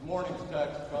morning's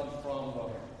text comes from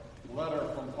the letter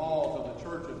from Paul to the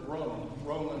church at Rome,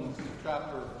 Romans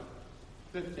chapter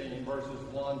 15, verses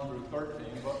 1 through 13.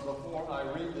 But before I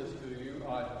read this to you,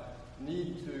 I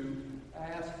need to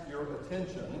ask your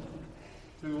attention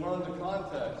to learn the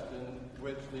context in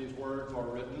which these words are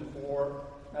written, for,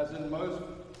 as in most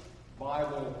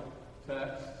Bible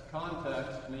texts,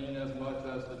 context mean as much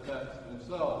as the texts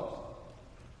themselves.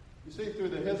 You see, through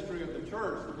the history of the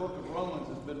church, the book of Romans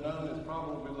has been known as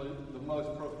probably the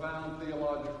most profound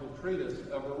theological treatise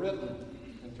ever written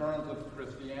in terms of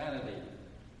Christianity.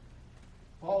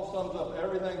 Paul sums up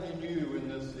everything he knew in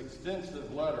this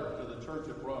extensive letter to the church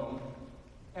at Rome,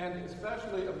 and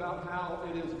especially about how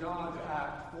it is God's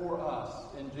act for us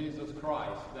in Jesus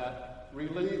Christ that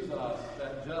relieves us,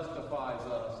 that justifies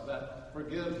us, that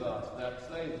forgives us, that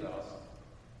saves us.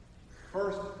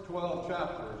 First 12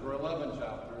 chapters or 11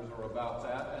 chapters are about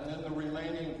that, and then the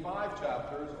remaining 5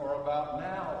 chapters are about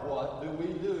now what do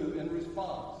we do in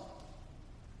response.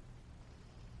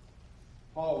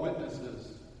 Paul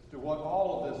witnesses to what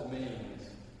all of this means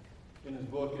in his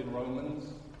book in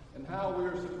Romans and how we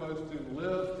are supposed to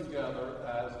live together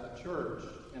as a church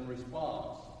in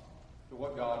response to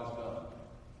what God has done.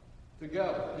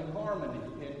 Together, in harmony,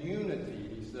 in unity,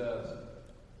 he says.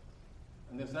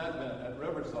 And this Advent at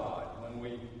Riverside, when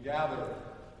we gather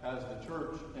as the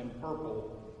church in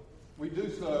purple, we do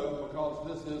so because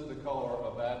this is the color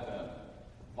of Advent.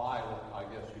 Violet, I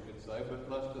guess you could say, but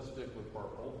let's just stick with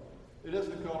purple. It is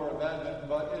the color of Advent,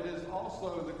 but it is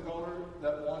also the color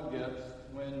that one gets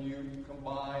when you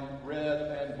combine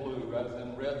red and blue, as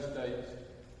in red states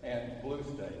and blue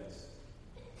states,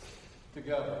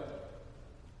 together.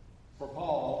 For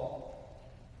Paul,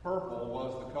 purple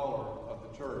was the color of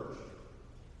the church.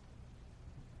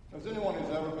 As anyone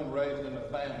who's ever been raised in a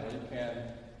family can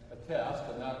attest,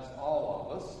 and that's all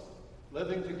of us,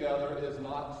 living together is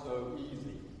not so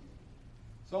easy.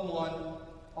 Someone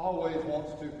always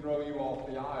wants to throw you off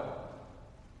the island.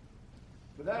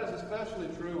 But that is especially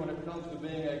true when it comes to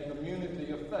being a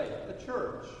community of faith, a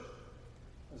church.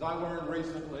 As I learned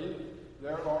recently,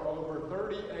 there are over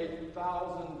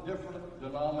 38,000 different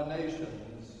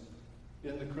denominations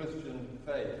in the Christian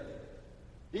faith.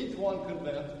 Each one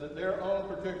convinced that their own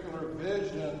particular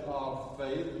vision of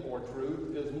faith or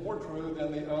truth is more true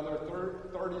than the other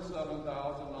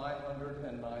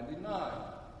 37,999.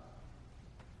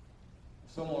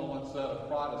 Someone once said of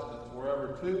Protestants,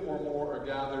 wherever 2 or more are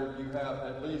gathered, you have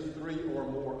at least 3 or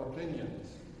more opinions.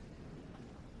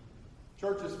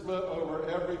 Churches split over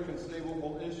every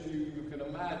conceivable issue you can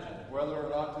imagine, whether or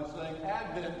not to sing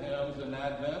Advent hymns in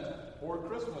Advent or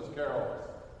Christmas carols.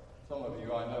 Some of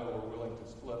you I know are willing to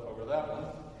split over that one.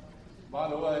 By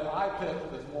the way, I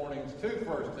picked this morning's 2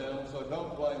 first hymns, so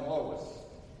don't blame Lois.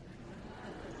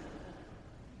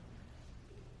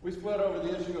 We split over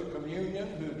the issue of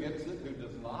communion, who gets it, who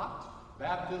does not.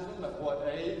 Baptism, at what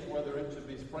age, whether it should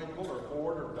be sprinkled or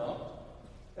poured or dumped.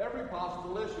 Every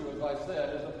possible issue, as I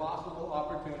said, is a possible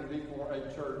opportunity for a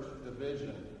church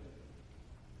division.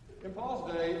 In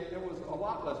Paul's day, it was a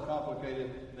lot less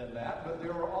complicated than that, but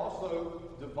there were also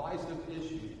divisive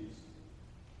issues.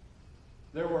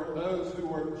 There were those who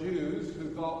were Jews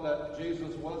who thought that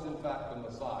Jesus was in fact the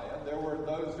Messiah. There were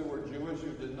those who were Jewish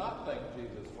who did not think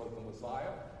Jesus was the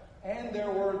Messiah. And there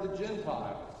were the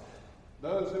Gentiles,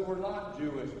 those who were not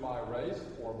Jewish by race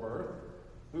or birth,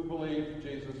 who believed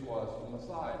Jesus was the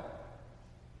Messiah.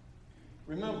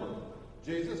 Remember,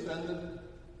 Jesus and the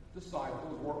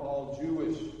disciples were all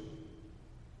Jewish,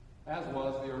 as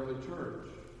was the early church.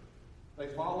 They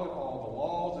followed all the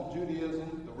laws of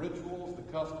Judaism, the rituals, the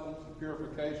customs, the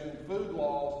purification, food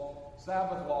laws,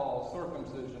 Sabbath laws,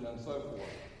 circumcision, and so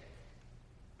forth.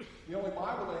 The only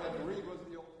Bible they had to read was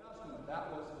the Old Testament. That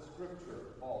was the scripture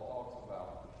Paul talks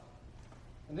about.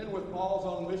 And then with Paul's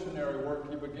own missionary work,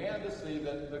 he began to see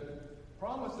that the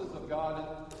promises of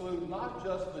God include not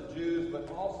just the Jews, but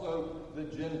also the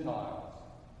Gentiles.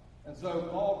 And so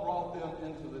Paul brought them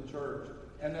into the church.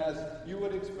 And as you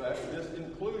would expect, this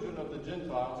inclusion of the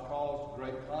Gentiles caused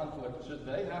great conflict. Should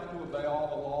they have to obey all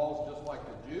the laws just like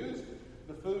the Jews?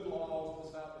 The food laws, the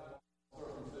Sabbath laws,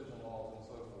 circumcision laws, and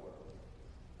so forth.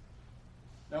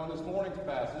 Now in this morning's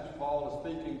passage, Paul is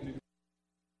speaking to...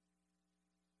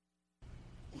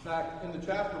 In fact, in the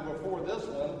chapter before this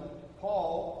one,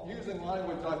 Paul, using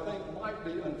language I think might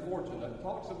be unfortunate,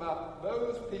 talks about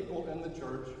those people in the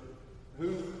church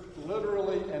who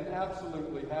literally and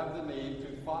absolutely have the need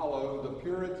to follow the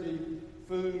purity,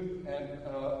 food, and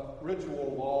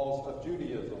ritual laws of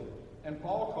Judaism. And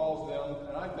Paul calls them,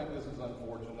 and I think this is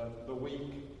unfortunate, the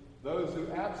weak, those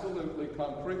who absolutely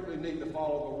concretely need to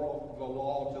follow the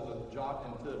law to the jot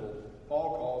and tittle.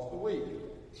 Paul calls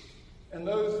And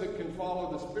those that can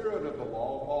follow the spirit of the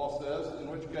law, Paul says, in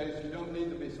which case you don't need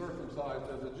to be circumcised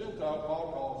as a Gentile,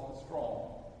 Paul calls the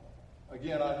strong.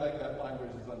 Again, I think that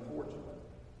language is unfortunate.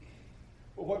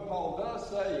 But what Paul does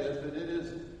say is that it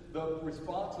is the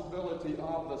responsibility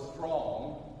of the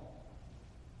strong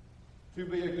to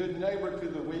be a good neighbor to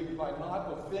the weak by not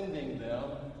offending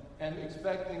them and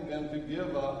expecting them to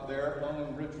give up their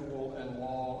own ritual and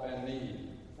law and need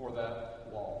for that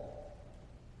law.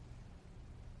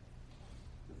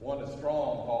 If one is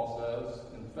strong, Paul says,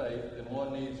 in faith, then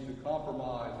one needs to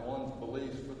compromise one's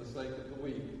beliefs for the sake of the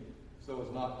weak so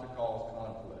as not to cause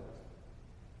conflict.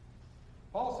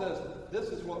 Paul says this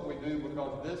is what we do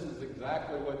because this is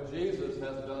exactly what Jesus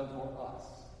has done for us.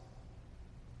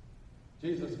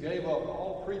 Jesus gave up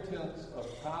all pretense of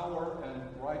power and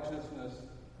righteousness,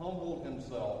 humbled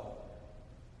himself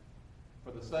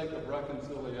for the sake of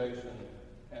reconciliation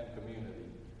and community.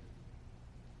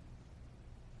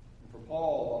 And for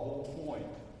Paul, the whole point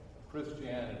of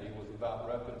Christianity was about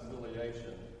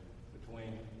reconciliation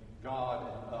between God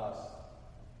and us,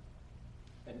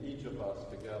 and each of us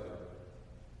together.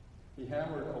 He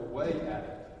hammered away at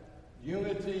it.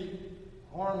 Unity,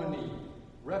 harmony,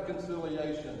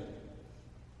 reconciliation.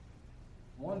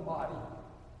 One body,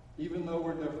 even though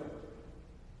we're different.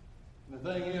 And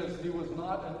the thing is, he was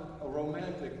not a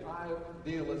romantic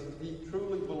idealist. He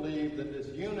truly believed that this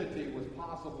unity was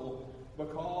possible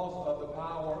because of the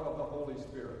power of the Holy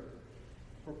Spirit.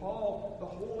 For Paul, the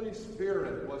Holy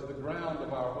Spirit was the ground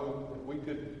of our hope that we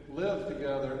could live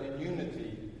together in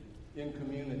unity, in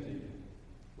community,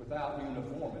 without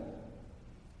uniformity.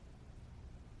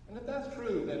 And if that's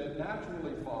true, then it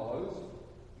naturally follows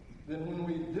then when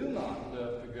we do not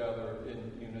live together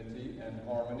in unity and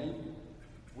harmony,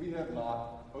 we have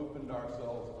not opened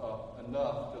ourselves up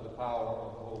enough to the power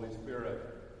of the Holy Spirit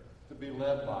to be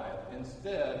led by it.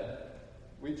 Instead,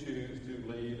 we choose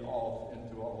to lead off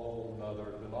into a whole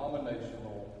other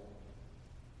denominational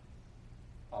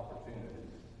opportunities.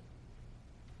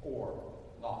 Or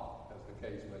not, as the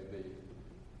case may be.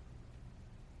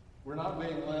 We're not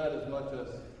being led as much as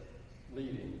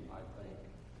leading, I think.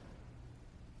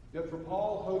 Yet for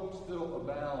Paul, hope still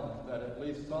abounds that at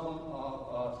least some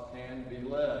of us can be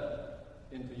led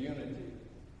into unity.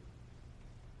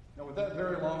 Now, with that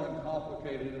very long and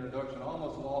complicated introduction, I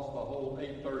almost lost the whole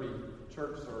 8:30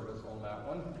 church service on that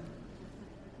one.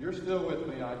 You're still with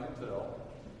me, I can tell.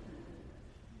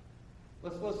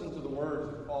 Let's listen to the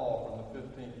words of Paul from the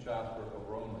 15th chapter of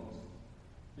Romans.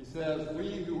 He says,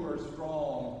 "We who are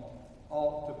strong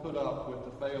ought to put up with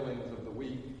the failings of the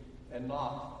weak and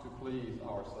not to please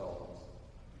ourselves.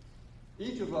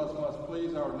 Each of us must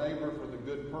please our neighbor for the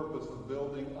good purpose of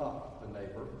building up the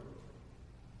neighbor.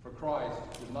 For Christ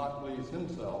did not please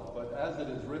himself, but as it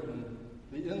is written,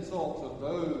 the insults of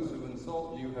those who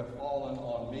insult you have fallen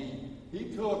on me.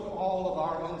 He took all of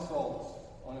our insults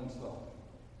on himself.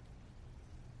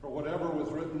 For whatever was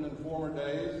written in former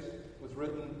days was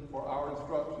written for our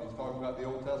instruction." He's talking about the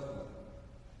Old Testament.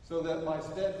 "So that by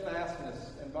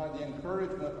steadfastness and by the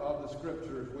encouragement of the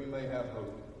Scriptures we may have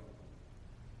hope.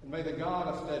 And may the God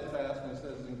of steadfastness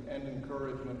and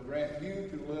encouragement grant you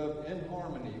to live in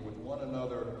harmony with one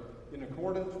another in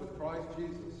accordance with Christ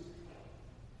Jesus,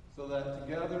 so that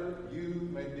together you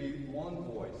may be one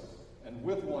voice, and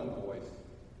with one voice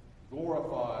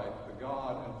glorify the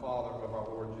God and Father of our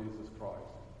Lord Jesus Christ.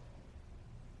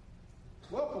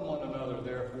 Welcome one another,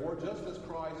 therefore, just as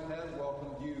Christ has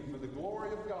welcomed you for the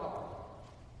glory of God.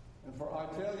 And for I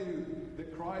tell you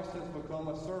that Christ has become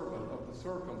a servant of the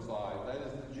circumcised, that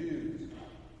is the Jews,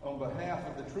 on behalf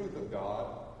of the truth of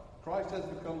God. Christ has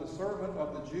become the servant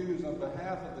of the Jews on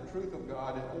behalf of the truth of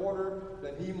God in order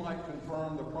that he might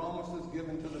confirm the promises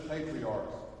given to the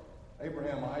patriarchs,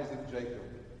 Abraham, Isaac, Jacob,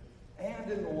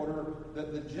 and in order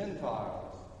that the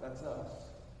Gentiles, that's us,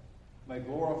 may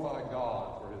glorify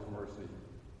God for his mercy.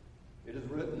 It is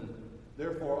written,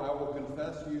 therefore I will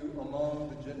confess you among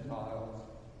the Gentiles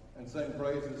and sing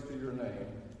praises to your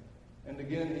name. And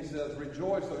again he says,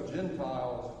 rejoice, O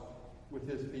Gentiles, with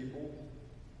his people.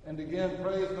 And again,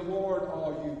 praise the Lord,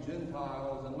 all you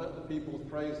Gentiles, and let the peoples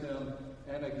praise him.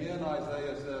 And again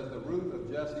Isaiah says, the root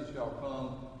of Jesse shall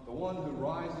come, the one who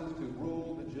rises to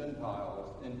rule the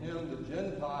Gentiles. In him the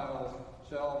Gentiles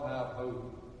shall have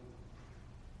hope.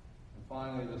 And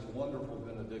finally, this wonderful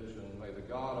benediction, may the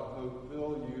God of hope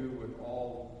fill you with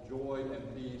all joy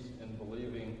and peace in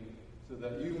believing, so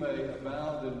that you may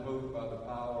abound in hope by the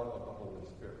power of the Holy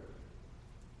Spirit.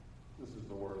 This is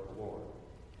the word of the Lord.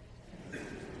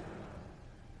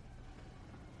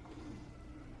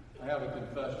 I have a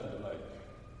confession to make.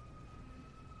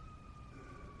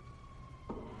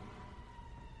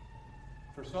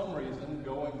 For some reason,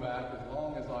 going back as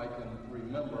long as I can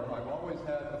remember, I've always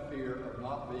had a fear of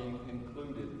not being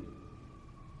included.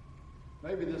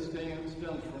 Maybe this stems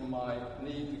from my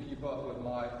need to keep up with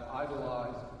my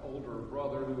idolized older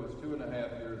brother, who was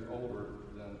 2.5 years older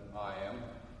than I am.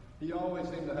 He always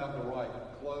seemed to have the right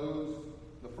clothes.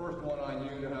 The first one I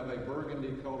knew to have a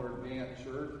burgundy-colored Gant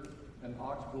shirt and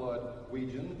oxblood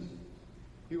Weejuns.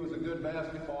 He was a good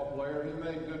basketball player. He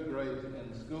made good grades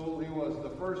in school. He was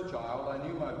the first child. I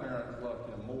knew my parents loved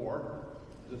him more.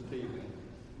 Just teasing.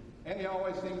 And he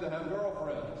always seemed to have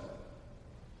girlfriends.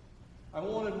 I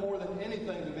wanted more than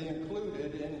anything to be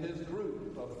included in his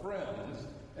group of friends,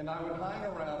 and I would hang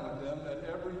around with them at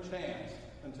every chance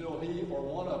until he or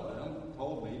one of them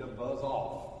told me to buzz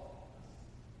off.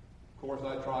 Of course,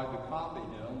 I tried to copy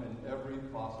him in every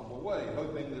possible way,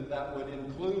 hoping that that would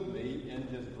include me in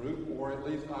his group, or at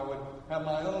least I would have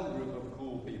my own group of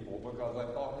cool people because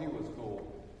I thought he was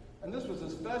cool. And this was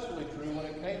especially true when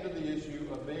it came to the issue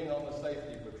of being on the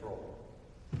safety patrol.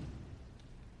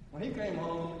 When he came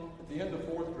home at the end of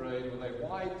 4th grade with a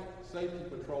white safety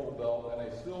patrol belt and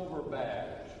a silver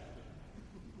badge,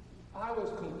 I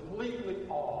was completely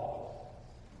awed.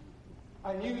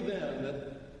 I knew then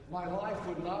that my life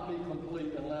would not be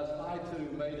complete unless I too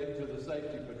made it to the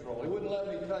safety patrol. He wouldn't let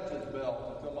me touch his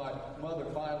belt until my mother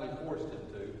finally forced him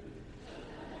to.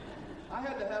 I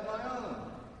had to have my own.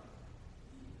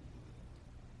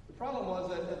 The problem was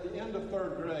that at the end of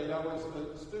 3rd grade, I was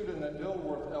a student at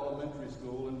Dilworth Elementary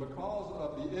School, and because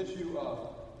of the issue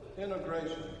of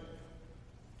integration,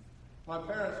 my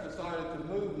parents decided to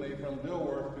move me from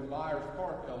Dilworth to Myers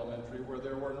Park Elementary, where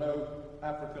there were no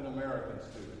African American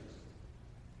students.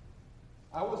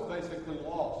 I was basically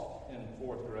lost in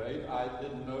 4th grade. I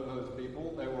didn't know those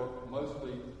people. They were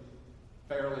mostly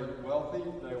fairly wealthy.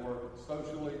 They were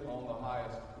socially on the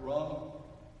highest rung.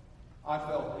 I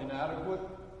felt inadequate.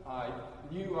 I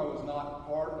knew I was not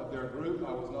part of their group.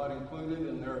 I was not included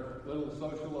in their little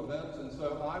social events. And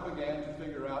so I began to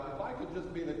figure out if I could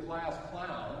just be the class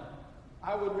clown,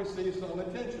 I would receive some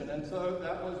attention. And so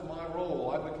that was my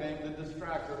role. I became the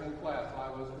distractor in class.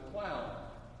 I was the clown.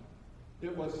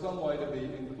 It was some way to be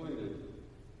included.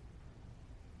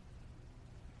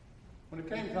 When it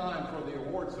came time for the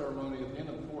award ceremony at the end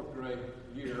of the 4th grade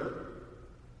year,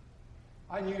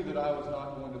 I knew that I was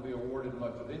not going to be awarded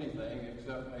much of anything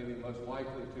except maybe most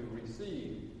likely to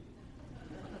receive.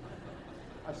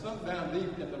 I sunk down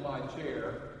deep into my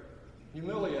chair,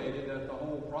 humiliated at the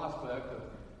whole prospect of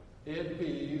Ed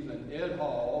Pease and Ed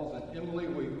Halls and Emily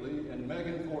Weekly and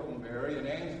Megan Fortenberry and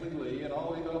Ansley Lee and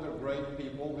all the other great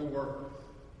people who were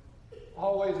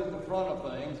always at the front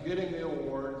of things, getting the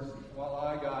awards, while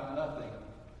I got nothing.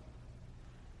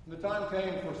 When the time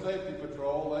came for safety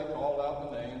patrol, they called out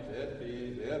the names, Ed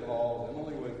Pease, Ed Halls,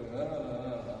 Emily Weekly,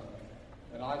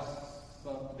 and I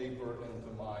sunk deeper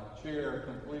into my chair,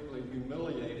 completely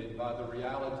humiliated by the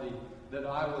reality that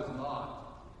I was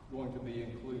not going to be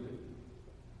included.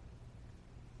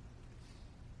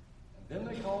 Then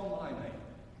they called my name.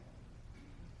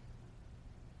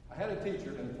 I had a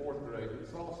teacher in 4th grade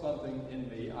that saw something in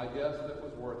me, I guess, that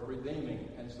was worth redeeming.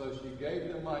 And so she gave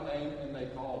them my name and they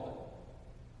called it.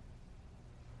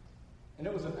 And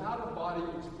it was an out-of-body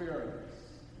experience.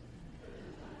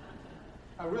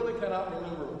 I really cannot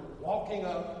remember walking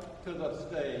up to the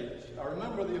stage. I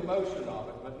remember the emotion of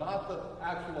it, but not the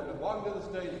actual of it. Walking to the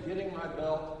stage, getting my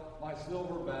belt, my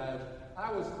silver badge.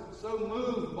 I was so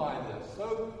moved by this,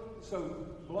 so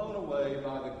blown away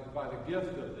by the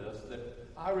gift of this, that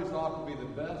I resolved to be the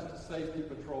best safety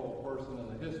patrol person in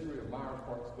the history of Myers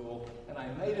Park School, and I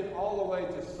made it all the way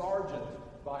to sergeant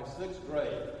by 6th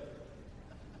grade.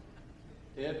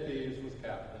 Ed Pease was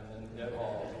captain, and Ed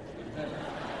Halls was lieutenant.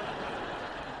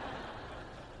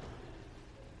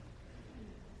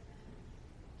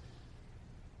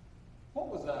 What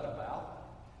was that about?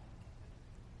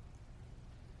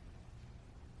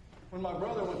 When my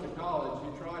brother went to college,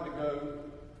 he tried to go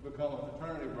to become a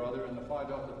fraternity brother in the Phi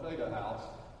Delta Theta house,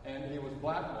 and he was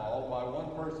blackballed by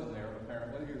one person there,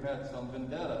 apparently, who had some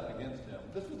vendetta against him.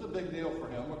 This was a big deal for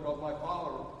him because my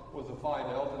father was a Phi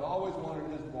Delta and always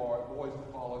wanted his boys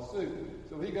to follow suit.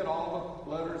 So he got all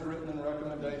the letters written and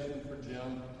recommendations for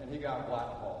Jim, and he got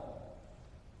blackballed.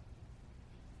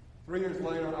 3 years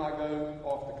later, I go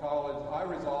off to college. I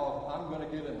resolve I'm going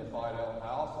to get in the Phi Delta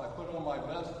house. I put on my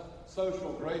best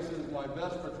social graces, my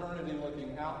best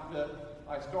fraternity-looking outfit.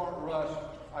 I start rush.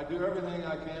 I do everything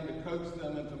I can to coax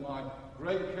them into my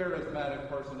great charismatic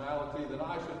personality that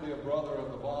I should be a brother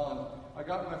of the bond. I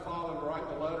got my father to write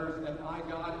the letters, and I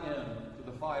got in to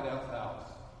the Phi Delta house.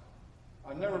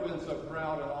 I've never been so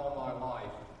proud in all my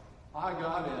life. I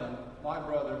got in. My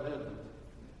brother didn't.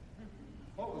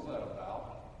 What was that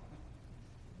about?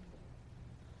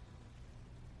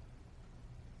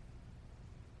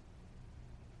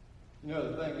 You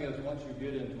know, the thing is, once you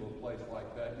get into a place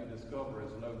like that, you discover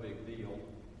it's no big deal.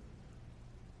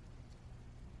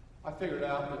 I figured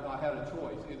out that I had a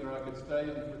choice. Either I could stay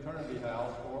in the fraternity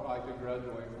house or I could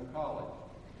graduate from college.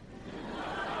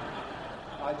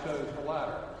 I chose the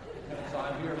latter, and so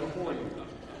I'm here before you.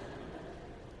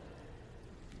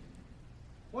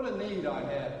 What a need I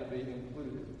had to be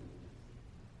included.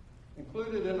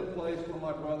 Included in a place where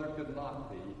my brother could not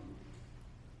be.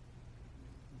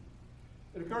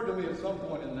 It occurred to me at some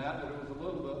point in that it was a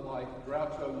little bit like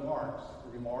Groucho Marx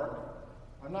remark,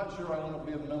 I'm not sure I want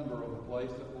to be a member of a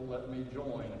place that will let me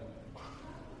join.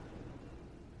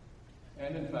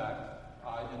 And in fact,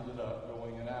 I ended up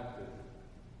going inactive.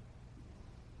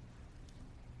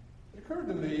 It occurred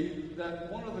to me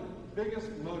that one of the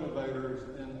biggest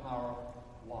motivators in our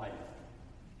life,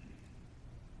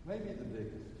 maybe the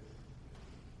biggest,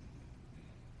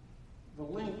 the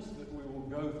lengths that we will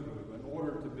go through in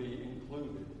order to be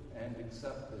included and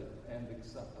accepted and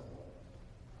acceptable.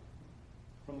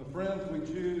 From the friends we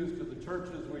choose, to the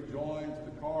churches we join, to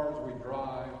the cars we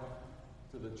drive,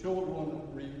 to the children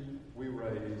we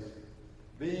raise,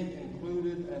 being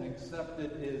included and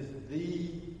accepted is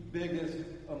the biggest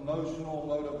emotional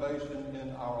motivation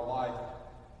in our life.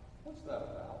 What's that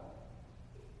about?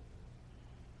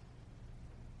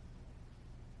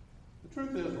 The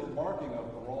truth is, we're barking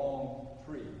up the wrong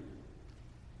tree.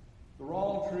 The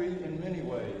wrong tree in many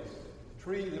ways. The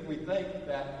tree that we think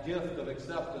that gift of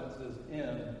acceptance is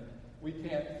in, we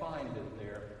can't find it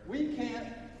there. We can't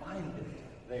find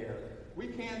it there. We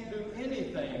can't do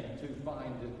anything to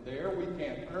find it there. We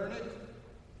can't earn it.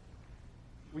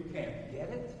 We can't get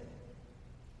it.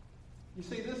 You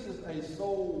see, this is a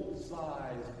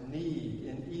soul-sized need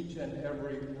in each and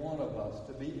every one of us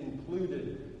to be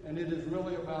included. And it is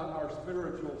really about our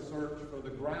spiritual search for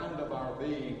the ground of our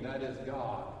being, that is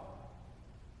God,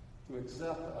 to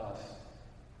accept us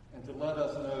and to let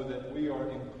us know that we are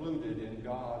included in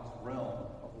God's realm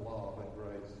of love and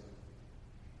grace.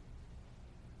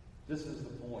 This is the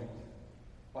point.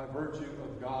 By virtue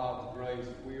of God's grace,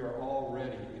 we are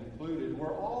already included.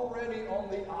 We're already on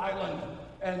the island,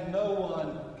 and no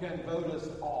one can vote us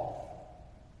off.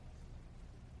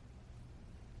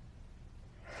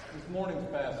 This morning's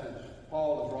passage,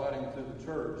 Paul is writing to the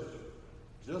church,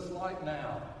 just like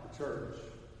now, the church.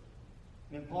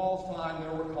 In Paul's time,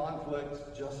 there were conflicts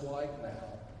just like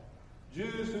now.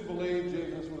 Jews who believed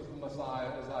Jesus was the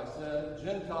Messiah, as I said,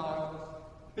 Gentiles,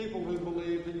 people who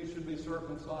believed that you should be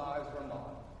circumcised or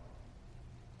not.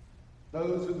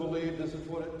 Those who believed this is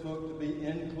what it took to be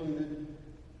included,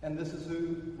 and this is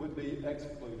who would be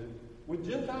excluded. Were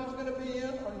Gentiles going to be in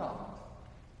or not?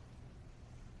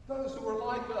 Those who were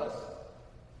like us,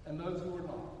 and those who were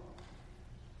not.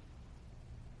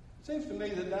 It seems to me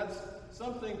that that's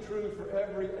something true for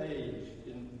every age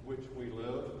in which we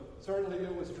live. Certainly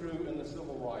it was true in the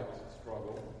civil rights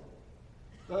struggle.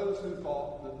 Those who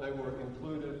thought that they were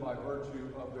included by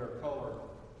virtue of their color,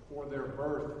 or their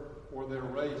birth, or their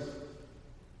race,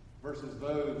 versus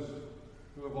those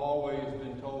who have always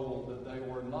been told that they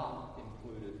were not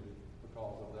included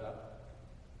because of that.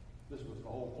 This was the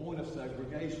whole point of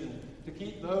segregation, to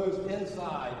keep those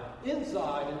inside, and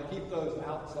to keep those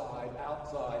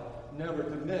outside, never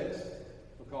to mix,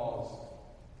 because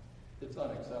it's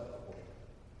unacceptable.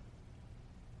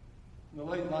 In the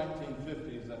late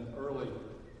 1950s and early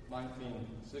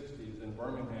 1960s in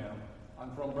Birmingham,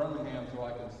 I'm from Birmingham, so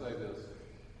I can say this,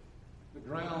 the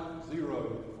ground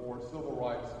zero for civil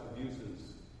rights abuses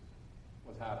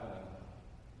was happening.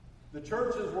 The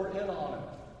churches were in on it.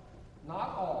 Not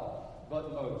all,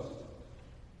 but most.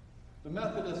 The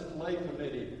Methodist Lay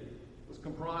Committee was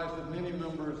comprised of many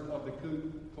members of the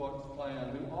Ku Klux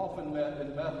Klan who often met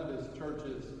in Methodist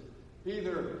churches,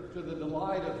 either to the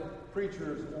delight of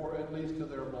preachers or at least to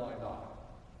their blind eye.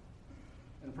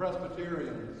 And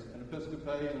Presbyterians and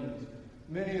Episcopalians,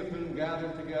 many of whom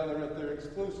gathered together at their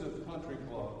exclusive country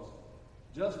clubs,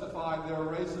 justified their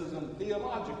racism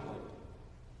theologically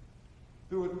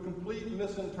through a complete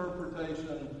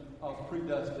misinterpretation of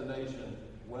predestination.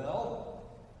 Well,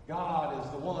 God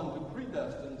is the one who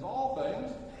predestines all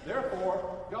things.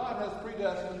 Therefore, God has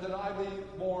predestined that I be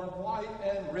born white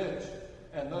and rich.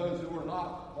 And those who are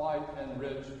not white and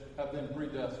rich have been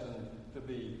predestined to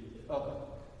be other,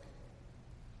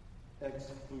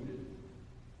 excluded.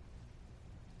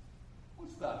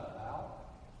 What's that about?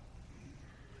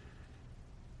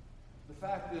 The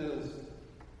fact is,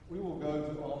 we will go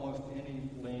to almost any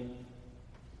length.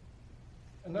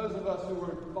 And those of us who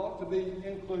are thought to be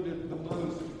included the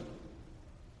most,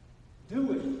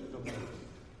 do it.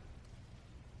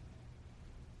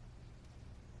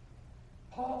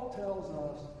 Paul tells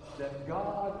us that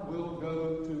God will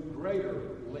go to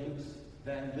greater lengths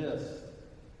than this.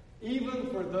 Even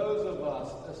for those of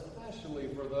us, especially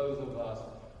for those of us,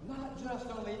 not just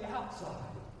on the outside,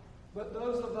 but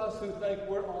those of us who think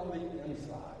we're on the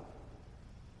inside,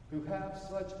 who have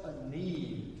such a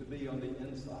need to be on the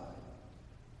inside.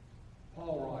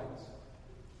 Paul writes,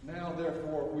 "Now,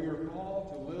 therefore, we are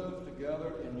called to live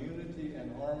together in unity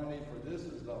and harmony, for this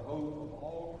is the hope of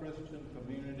all Christian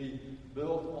community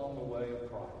built on the way of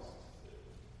Christ."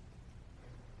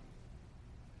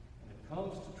 And it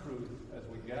comes to truth as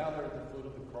we gather at the foot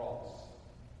of the cross,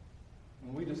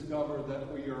 and we discover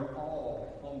that we are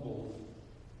all humbled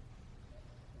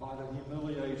by the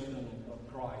humiliation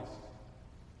of Christ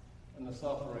and the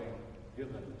suffering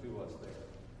given to us there.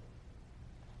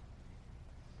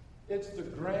 It's the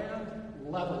grand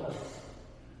leveler.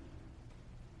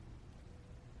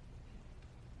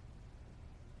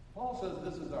 Paul says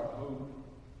this is our hope,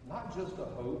 not just a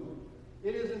hope.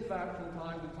 It is, in fact, from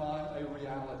time to time, a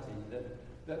reality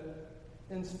that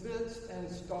in spits and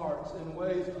starts, in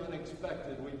ways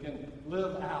unexpected, we can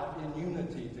live out in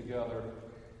unity together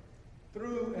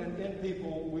through and in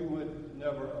people we would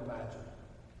never imagine.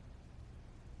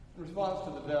 In response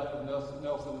to the death of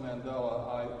Nelson Mandela,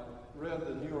 I read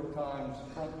the New York Times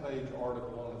front page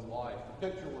article on his life. The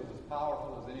picture was as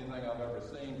powerful as anything I've ever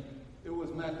seen. It was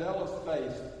Mandela's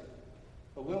face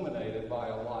illuminated by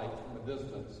a light from a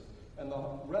distance, and the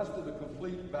rest of the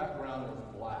complete background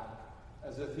was black,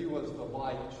 as if he was the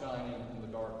light shining in the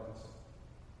darkness.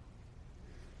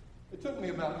 It took me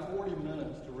about 40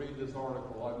 minutes to read this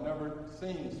article. I've never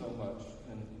seen so much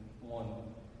in one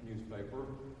newspaper.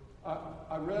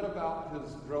 I read about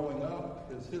his growing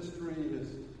up, his history, his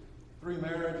 3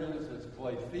 marriages, his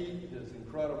clay feet, his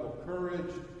incredible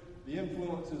courage, the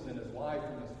influences in his life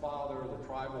from his father, the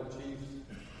tribal chiefs,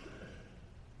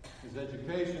 his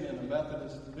education in a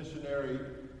Methodist missionary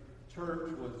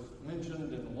church was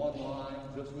mentioned in one line,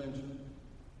 just mentioned,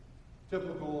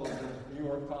 typical of the New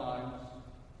York Times,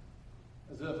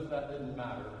 as if that didn't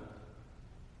matter.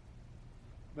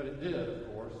 But it did,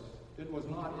 of course. It was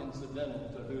not incidental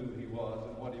to who he was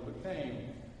and what he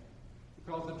became.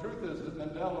 Because the truth is that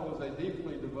Mandela was a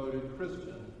deeply devoted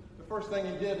Christian. The first thing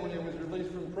he did when he was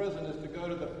released from prison is to go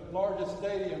to the largest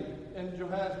stadium in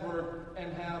Johannesburg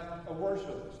and have a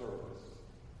worship service.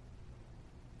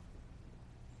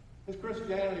 His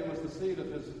Christianity was the seed of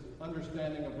his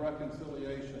understanding of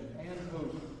reconciliation and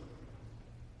hope.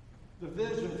 The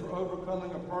vision for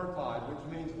overcoming apartheid,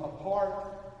 which means apart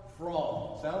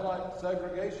from, sound like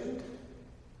segregation,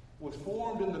 was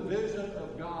formed in the vision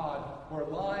of God, where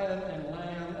lion and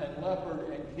lamb and leopard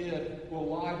and kid will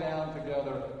lie down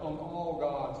together on all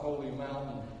God's holy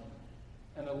mountain,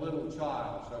 and a little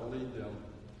child shall lead them.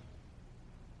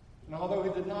 And although he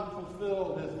did not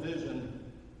fulfill his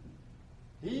vision,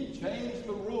 he changed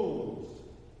the rules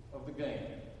of the game.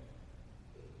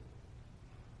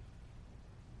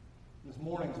 This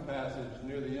morning's passage,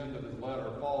 near the end of his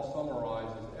letter, Paul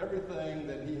summarizes everything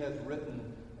that he has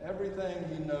written, everything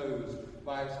he knows,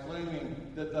 by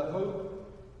exclaiming that the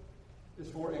hope is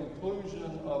for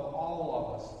inclusion of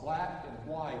all of us, black and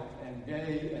white and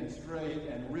gay and straight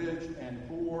and rich and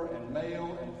poor and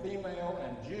male and female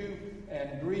and Jew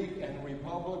and Greek and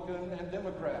Republican and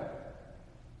Democrat.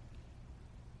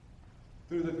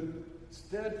 Through the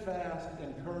steadfast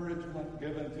encouragement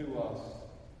given to us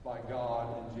by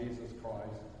God in Jesus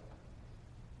Christ.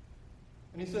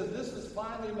 And he says this is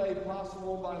finally made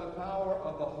possible by the power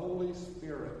of the Holy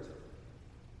Spirit,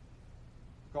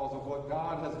 because of what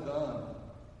God has done,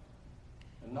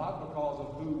 and not because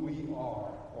of who we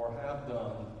are or have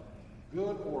done,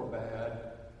 good or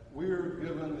bad. We're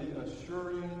given the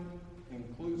assuring,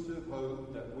 inclusive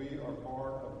hope that we are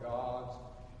part of God's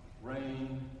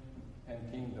reign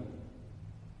and kingdom.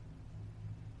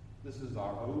 This is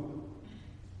our hope.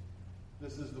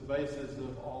 This is the basis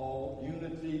of all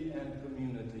unity and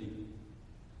community.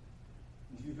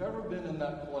 If you've ever been in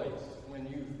that place when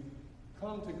you've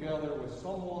come together with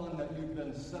someone that you've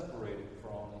been separated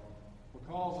from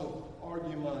because of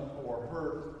argument or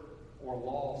hurt or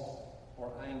loss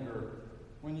or anger,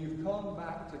 when you've come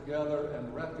back together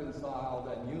and reconciled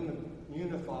and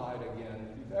unified again,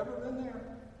 if you've ever been there,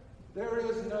 there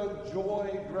is no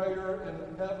joy greater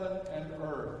in heaven and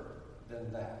earth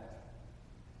than that.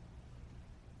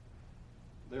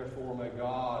 Therefore, may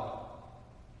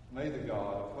the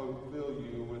God of hope fill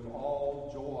you with all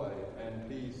joy and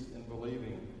peace in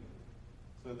believing,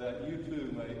 so that you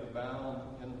too may abound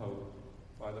in hope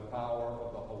by the power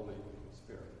of the Holy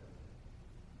Spirit.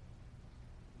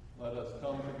 Let us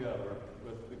come together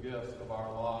with the gifts of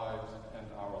our lives